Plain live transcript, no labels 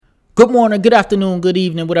Good morning, good afternoon, good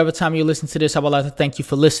evening, whatever time you listen to this. I would like to thank you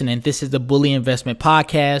for listening. This is the Bully Investment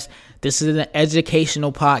Podcast. This is an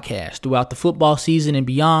educational podcast. Throughout the football season and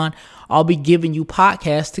beyond, I'll be giving you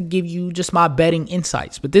podcasts to give you just my betting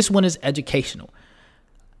insights. But this one is educational.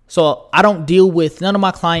 So I don't deal with none of my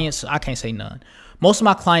clients. I can't say none. Most of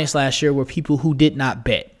my clients last year were people who did not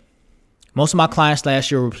bet. Most of my clients last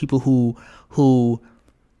year were people who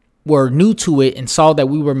were new to it and saw that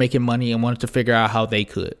we were making money and wanted to figure out how they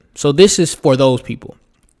could. So this is for those people,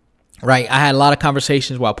 right? I had a lot of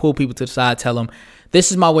conversations where I pull people to the side, tell them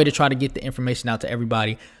this is my way to try to get the information out to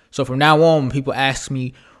everybody. So from now on, when people ask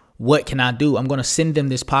me, what can I do? I'm going to send them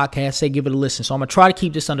this podcast, say, give it a listen. So I'm going to try to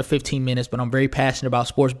keep this under 15 minutes, but I'm very passionate about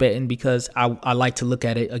sports betting because I like to look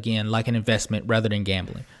at it, again, like an investment rather than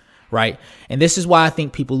gambling, right? And this is why I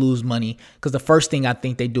think people lose money, because the first thing I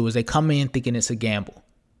think they do is they come in thinking it's a gamble.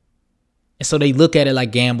 And so they look at it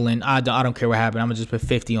like gambling. I don't care what happened. I'm going to just put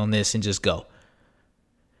 50 on this and just go.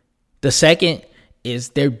 The second is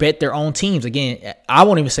they bet their own teams. Again, I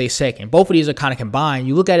won't even say second. Both of these are kind of combined.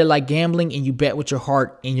 You look at it like gambling and you bet with your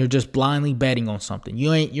heart and you're just blindly betting on something.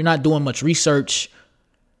 You're not doing much research.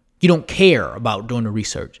 You don't care about doing the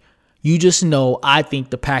research. You just know, I think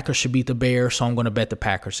the Packers should beat the Bears, so I'm going to bet the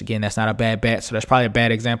Packers. Again, that's not a bad bet, so that's probably a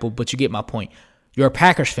bad example, but you get my point. You're a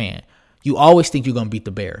Packers fan. You always think you're going to beat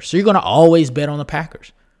the Bears. So you're going to always bet on the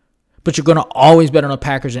Packers. But you're going to always bet on the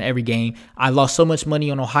Packers in every game. I lost so much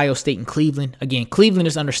money on Ohio State and Cleveland. Again, Cleveland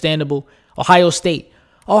is understandable. Ohio State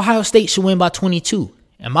should win by 22.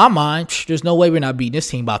 In my mind, there's no way we're not beating this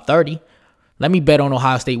team by 30. Let me bet on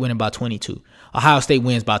Ohio State winning by 22. Ohio State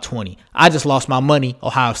wins by 20. I just lost my money.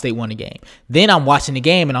 Ohio State won the game. Then I'm watching the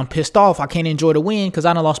game and I'm pissed off. I can't enjoy the win because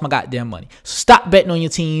I done lost my goddamn money. So stop betting on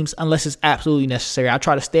your teams unless it's absolutely necessary. I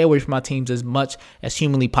try to stay away from my teams as much as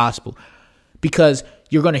humanly possible because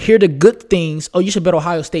you're going to hear the good things. Oh, you should bet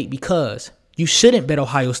Ohio State because. You shouldn't bet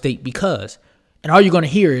Ohio State because. And all you're going to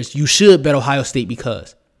hear is you should bet Ohio State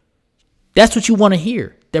because. That's what you want to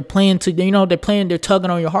hear. They're tugging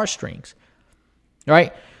on your heartstrings.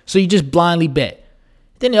 Right? So you just blindly bet.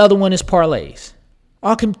 Then the other one is parlays.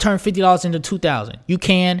 I can turn $50 into $2,000. You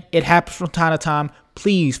can. It happens from time to time.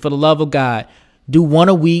 Please, for the love of God, do one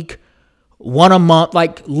a week, one a month.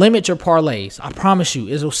 Like, limit your parlays. I promise you,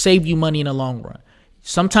 it will save you money in the long run.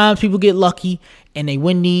 Sometimes people get lucky and they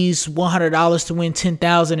win these $100 to win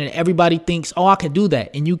 $10,000 and everybody thinks, oh, I can do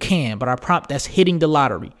that. And you can, but that's hitting the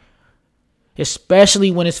lottery.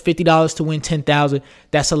 Especially when it's $50 to win $10,000.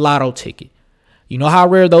 That's a lotto ticket. You know how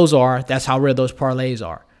rare those are. That's how rare those parlays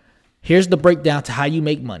are. Here's the breakdown to how you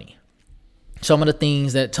make money. Some of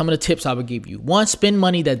the tips I would give you. One, spend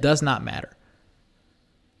money that does not matter.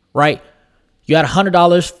 Right? You had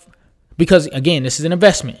 $100 because, again, this is an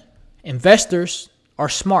investment. Investors are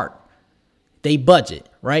smart. They budget,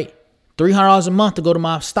 right? $300 a month to go to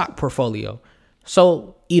my stock portfolio.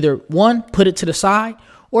 So either one, put it to the side,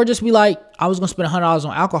 or just be like, I was going to spend $100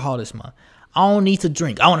 on alcohol this month. I don't need to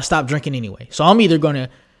drink. I want to stop drinking anyway. So I'm either going to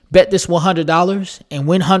bet this $100 and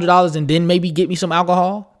win $100 and then maybe get me some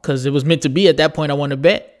alcohol because it was meant to be at that point I want to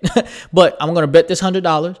bet. But I'm going to bet this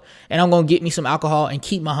 $100 and I'm going to get me some alcohol and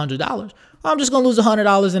keep my $100. I'm just going to lose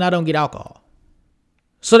 $100 and I don't get alcohol.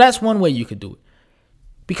 So that's one way you could do it.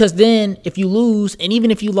 Because then if you lose, and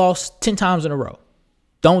even if you lost 10 times in a row,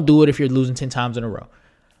 don't do it if you're losing 10 times in a row.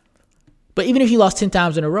 But even if you lost 10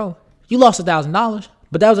 times in a row, you lost $1,000.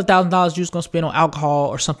 But that was $1,000 you was going to spend on alcohol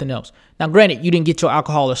or something else. Now, granted, you didn't get your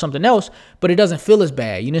alcohol or something else, but it doesn't feel as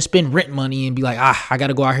bad. You didn't spend rent money and be like, I got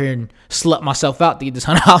to go out here and slut myself out to get this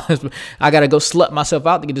 $100. I got to go slut myself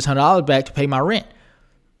out to get this $100 back to pay my rent.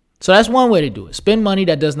 So that's one way to do it. Spend money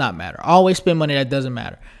that does not matter. Always spend money that doesn't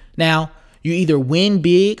matter. Now, you either win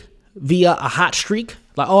big via a hot streak,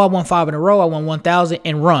 like, oh, I won 5 in a row, I won 1,000,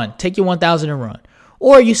 and run. Take your 1,000 and run.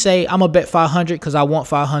 Or you say, I'm going to bet 500 because I want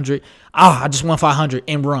 500. I just want 500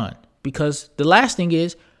 and run. Because the last thing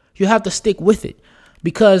is you have to stick with it.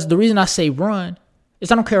 Because the reason I say run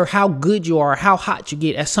is I don't care how good you are, how hot you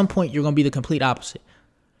get. At some point, you're going to be the complete opposite.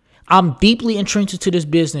 I'm deeply entrenched into this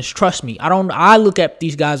business. Trust me. I look at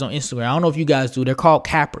these guys on Instagram. I don't know if you guys do. They're called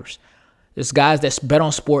cappers. It's guys that bet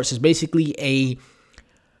on sports. It's basically a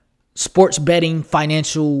sports betting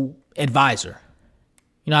financial advisor.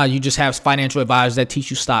 You know how you just have financial advisors that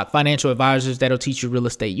teach you stock, financial advisors that'll teach you real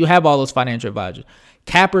estate. You have all those financial advisors.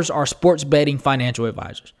 Cappers are sports betting financial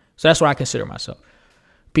advisors. So that's what I consider myself.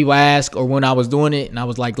 People ask, or when I was doing it and I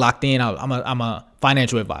was like locked in, I'm a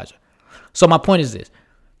financial advisor. So my point is this.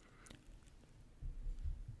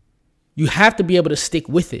 You have to be able to stick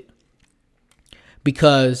with it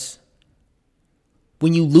because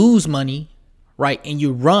when you lose money, right? And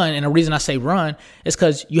you run. And the reason I say run is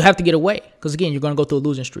because you have to get away. Because again, you're going to go through a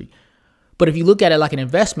losing streak. But if you look at it like an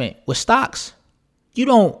investment with stocks, you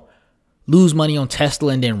don't lose money on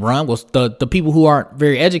Tesla and then run. Well, the people who aren't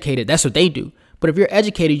very educated, that's what they do. But if you're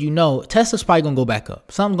educated, you know Tesla's probably going to go back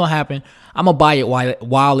up. Something's going to happen. I'm going to buy it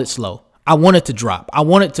while it's low. I want it to drop. I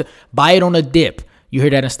want it to buy it on a dip. You hear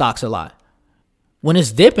that in stocks a lot. When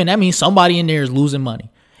it's dipping, that means somebody in there is losing money.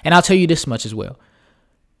 And I'll tell you this much as well.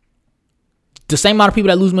 The same amount of people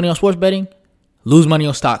that lose money on sports betting lose money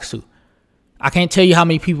on stocks too. I can't tell you how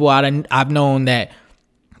many people I've known that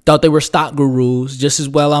thought they were stock gurus just as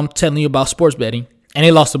well I'm telling you about sports betting, and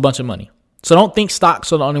they lost a bunch of money. So don't think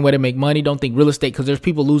stocks are the only way to make money. Don't think real estate, because there's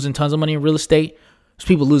people losing tons of money in real estate. There's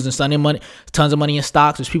people losing tons of money in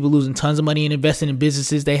stocks. There's people losing tons of money in investing in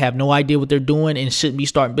businesses. They have no idea what they're doing and shouldn't be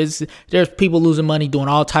starting businesses. There's people losing money doing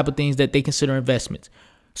all type of things that they consider investments.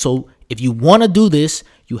 So if you want to do this,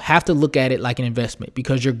 you have to look at it like an investment,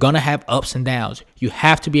 because you're going to have ups and downs. You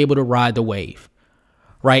have to be able to ride the wave,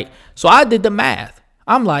 right? So I did the math.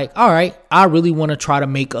 I'm like, all right, I really want to try to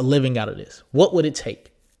make a living out of this. What would it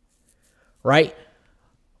take, right?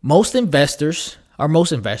 Most cappers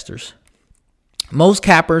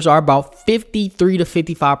are about 53 to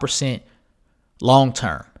 55% long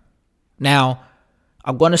term. Now,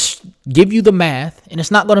 I'm going to give you the math, and it's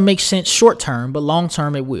not going to make sense short term, but long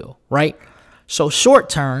term it will, right? So short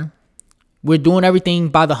term, we're doing everything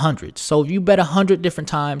by the hundreds. So if you bet 100 different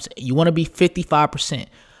times, you want to be 55%.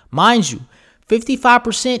 Mind you,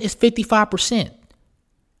 55% is 55%.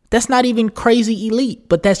 That's not even crazy elite,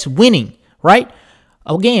 but that's winning, right?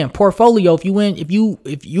 Again, portfolio, if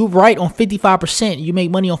you're right on 55%, you make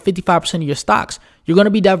money on 55% of your stocks, you're going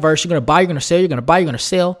to be diverse. You're going to buy, you're going to sell, you're going to buy, you're going to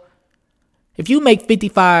sell. If you're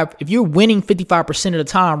winning 55% of the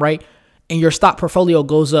time, right, and your stock portfolio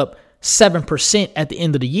goes up 7% at the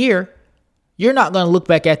end of the year, you're not going to look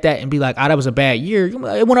back at that and be like, that was a bad year.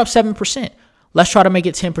 It went up 7%. Let's try to make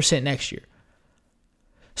it 10% next year.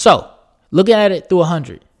 So looking at it through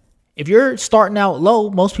 100. If you're starting out low,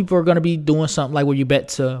 most people are going to be doing something like where you bet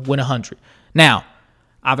to win 100. Now,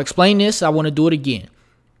 I've explained this. I want to do it again.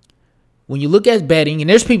 When you look at betting, and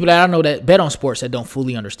there's people that I know that bet on sports that don't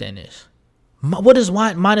fully understand this. What does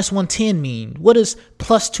minus 110 mean? What does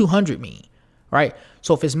plus 200 mean? Right?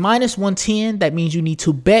 So if it's minus 110, that means you need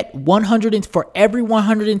to bet 100 for every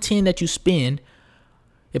 110 that you spend.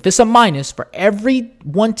 If it's a minus for every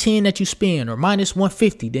 110 that you spend, or minus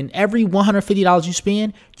 150, then every $150 you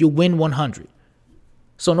spend, you win 100.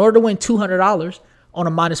 So in order to win $200 on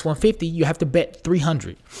a minus 150, you have to bet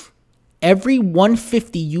 300. Every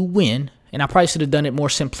 150 you win, and I probably should have done it more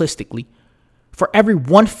simplistically. For every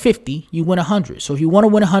 150, you win 100. So if you want to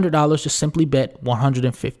win $100, just simply bet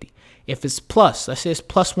 150. If it's plus, let's say it's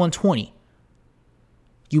plus 120,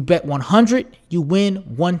 you bet 100, you win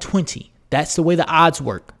 120. That's the way the odds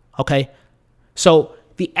work, okay? So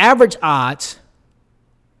the average odds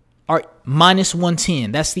are minus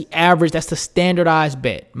 110. That's the average. That's the standardized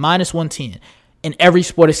bet, minus 110 in every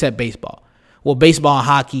sport except baseball. Well, baseball and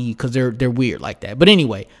hockey, because they're weird like that. But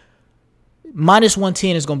anyway, minus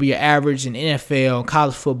 110 is going to be your average in NFL,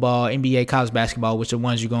 college football, NBA, college basketball, which are the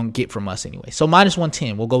ones you're going to get from us anyway. So minus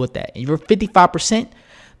 110, we'll go with that. If you're 55%,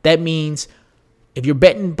 that means if you're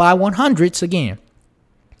betting by 100s, again,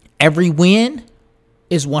 every win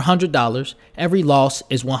is $100. Every loss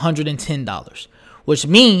is $110, which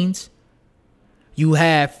means you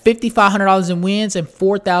have $5,500 in wins and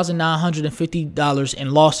 $4,950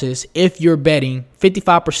 in losses if you're betting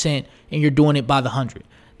 55% and you're doing it by the 100.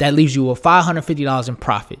 That leaves you with $550 in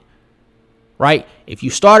profit, right? If you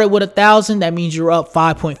started with 1,000, that means you're up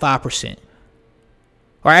 5.5%.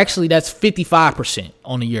 Or actually, that's 55%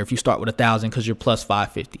 on the year if you start with 1,000 because you're plus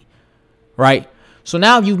 550, right? So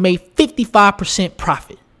now you've made 55%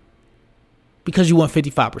 profit because you won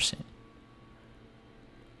 55%.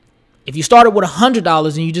 If you started with $100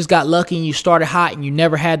 and you just got lucky and you started hot and you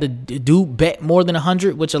never had to bet more than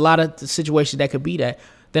 100, which a lot of the situations that could be that,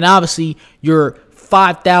 then obviously you're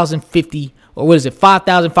 5,050 or what is it,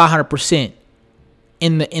 5,500%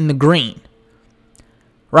 in the green,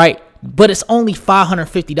 right? But it's only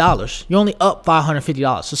 $550. You're only up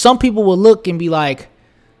 $550. So some people will look and be like,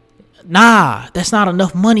 nah, that's not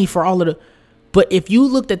enough money for all of the. But if you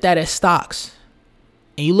looked at that as stocks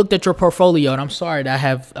and you looked at your portfolio, and I'm sorry that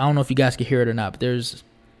I don't know if you guys can hear it or not, but there's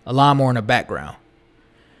a lawnmower in the background.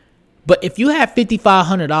 But if you have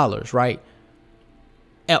 $5,500, right,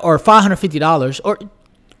 or $550, or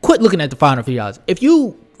quit looking at the $550. If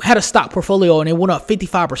you had a stock portfolio and it went up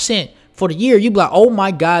 55% for the year, you'd be like, oh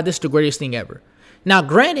my God, this is the greatest thing ever. Now,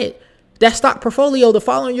 granted, that stock portfolio the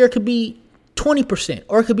following year could be 20%,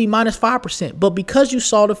 or it could be minus 5%. But because you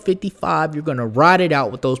saw the 55, you're going to ride it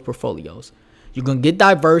out with those portfolios. You're going to get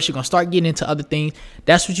diverse. You're going to start getting into other things.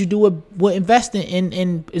 That's what you do with investing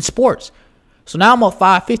in sports. So now I'm up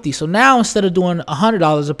 550. So now instead of doing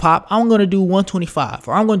 $100 a pop, I'm going to do 125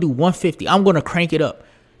 or I'm going to do 150. I'm going to crank it up.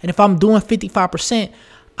 And if I'm doing 55%,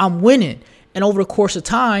 I'm winning. And over the course of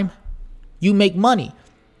time, you make money.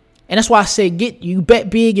 And that's why I say you bet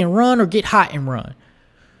big and run or get hot and run.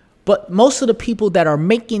 But most of the people that are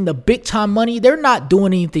making the big time money, they're not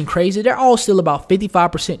doing anything crazy. They're all still about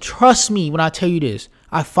 55%. Trust me when I tell you this.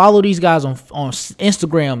 I follow these guys on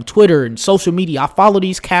Instagram, Twitter, and social media. I follow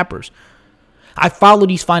these cappers. I follow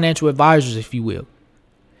these financial advisors, if you will.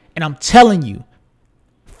 And I'm telling you,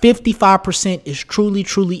 55% is truly,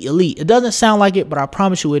 truly elite. It doesn't sound like it, but I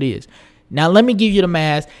promise you it is. Now, let me give you the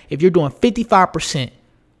math. If you're doing 55%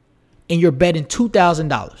 and you're betting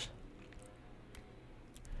 $2,000,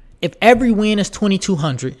 if every win is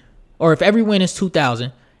 $2,200, or if every win is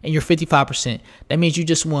 $2,000 and you're 55%, that means you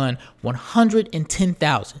just won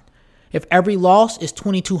 $110,000. If every loss is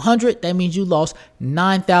 $2,200, that means you lost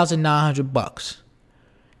 $9,900.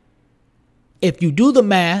 If you do the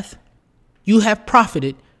math, you have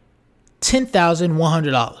profited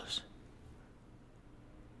 $10,100.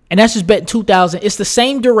 And that's just betting $2,000. It's the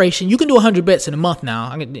same duration. You can do 100 bets in a month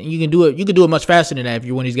now. You can do it much faster than that if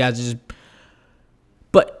you're one of these guys.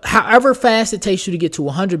 But however fast it takes you to get to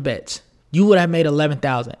 100 bets, you would have made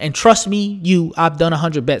 $11,000. And trust me, I've done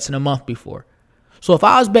 100 bets in a month before. So if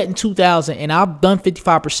I was betting 2,000, and I've done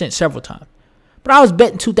 55% several times, but I was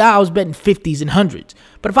betting 2,000, I was betting 50s and hundreds.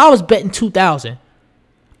 But if I was betting 2,000,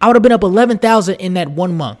 I would have been up 11,000 in that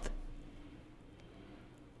 1 month.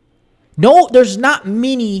 No, there's not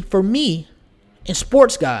many for me in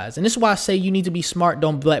sports, guys. And this is why I say you need to be smart.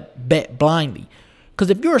 Don't bet blindly.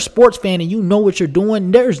 Because if you're a sports fan and you know what you're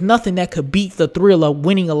doing, there's nothing that could beat the thrill of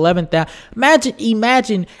winning 11,000.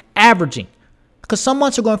 Imagine averaging. Because some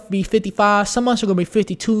months are going to be 55, some months are going to be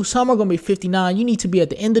 52, some are going to be 59. You need to be at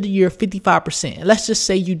the end of the year 55%. And let's just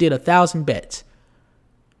say you did 1,000 bets.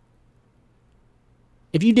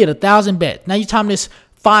 If you did 1,000 bets, now you time this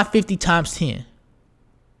 550 times 10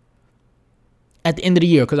 at the end of the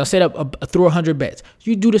year, because I set up through 100 bets.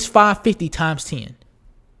 You do this 550 times 10.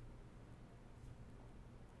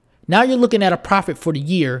 Now you're looking at a profit for the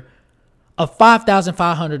year of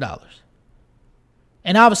 $5,500.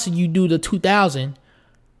 And obviously you do the 2,000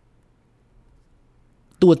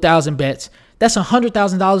 through 1,000 bets. That's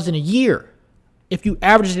 $100,000 in a year. If you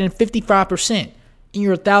average it in 55% in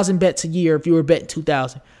your 1,000 bets a year, if you were betting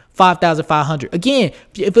 2,000, 5,500. Again,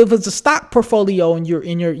 if it was a stock portfolio and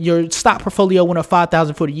your stock portfolio went up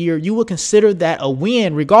 5,000 for the year, you would consider that a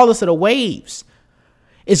win regardless of the waves.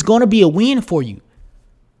 It's going to be a win for you.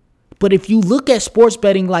 But if you look at sports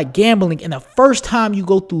betting like gambling, and the first time you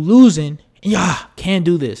go through losing, can't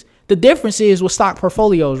do this. The difference is with stock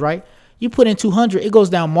portfolios, right? You put in 200, it goes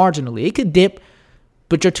down marginally. It could dip,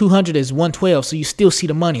 but your 200 is 112, so you still see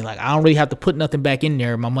the money. Like, I don't really have to put nothing back in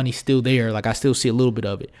there. My money's still there. Like, I still see a little bit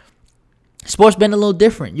of it. Sports betting a little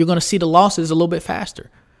different. You're going to see the losses a little bit faster.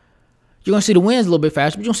 You're going to see the wins a little bit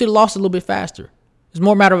faster, but you're going to see the losses a little bit faster. It's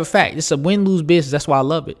more matter of fact. It's a win-lose business. That's why I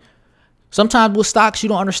love it. Sometimes with stocks, you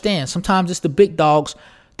don't understand. Sometimes it's the big dogs,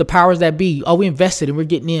 the powers that be. Oh, we invested and we're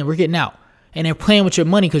getting in, we're getting out. And they're playing with your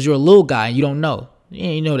money because you're a little guy and you don't know.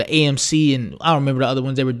 You know, the AMC and I don't remember the other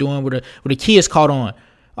ones they were doing where the kids caught on.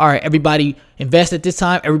 All right, everybody invest at this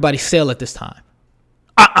time. Everybody sell at this time.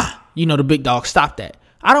 You know, the big dogs stop that.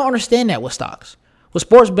 I don't understand that with stocks. With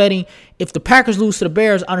sports betting, if the Packers lose to the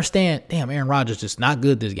Bears, I understand, damn, Aaron Rodgers is just not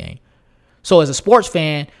good this game. So as a sports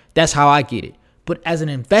fan, that's how I get it. But as an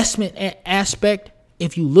investment aspect,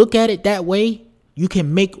 if you look at it that way, you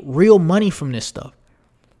can make real money from this stuff.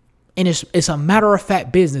 And it's a matter of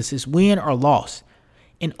fact business. It's win or loss.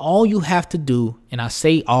 And all you have to do, and I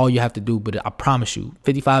say all you have to do, but I promise you,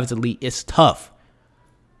 55 is elite. It's tough.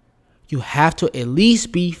 You have to at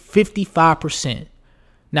least be 55%.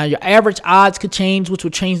 Now, your average odds could change, which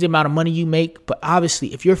would change the amount of money you make. But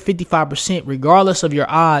obviously, if you're 55%, regardless of your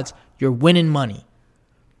odds, you're winning money.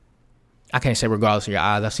 I can't say regardless of your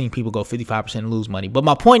odds. I've seen people go 55% and lose money. But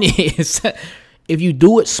my point is, if you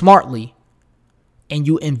do it smartly and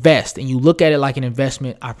you invest and you look at it like an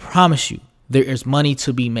investment, I promise you there is money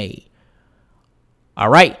to be made. All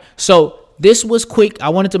right. So this was quick. I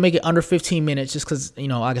wanted to make it under 15 minutes just because, you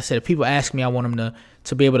know, like I said, if people ask me, I want them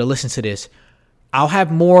to be able to listen to this. I'll have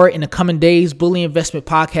more in the coming days. Bully Investment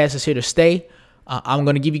Podcast is here to stay. I'm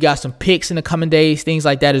going to give you guys some picks in the coming days, things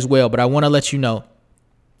like that as well. But I want to let you know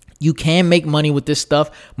you can make money with this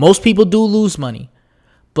stuff. Most people do lose money.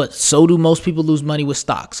 But so do most people lose money with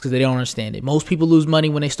stocks because they don't understand it. Most people lose money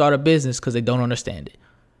when they start a business because they don't understand it.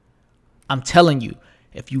 I'm telling you,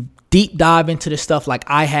 if you deep dive into this stuff like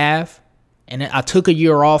I have, and I took a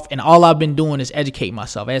year off and all I've been doing is educate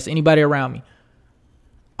myself. Ask anybody around me.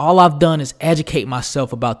 All I've done is educate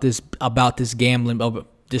myself about this gambling, over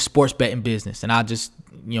this sports betting business. And I just,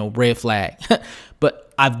 red flag.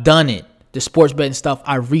 But I've done it. The sports betting stuff,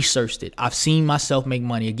 I researched it. I've seen myself make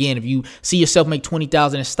money. Again, if you see yourself make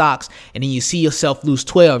 $20,000 in stocks and then you see yourself lose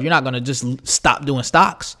 12, you're not going to just stop doing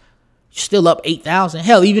stocks. You're still up 8,000.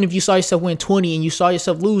 Hell, even if you saw yourself win 20 and you saw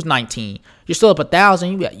yourself lose 19, you're still up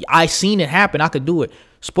 1,000. I seen it happen. I could do it.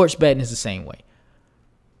 Sports betting is the same way.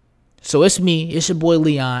 So it's me. It's your boy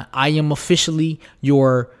Leon. I am officially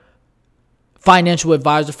your financial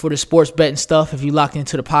advisor for the sports betting stuff. If you locked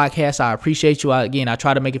into the podcast, I appreciate you. I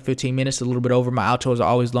try to make it 15 minutes, a little bit over. My outros are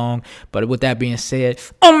always long. But with that being said,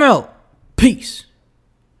 I'm out. Peace.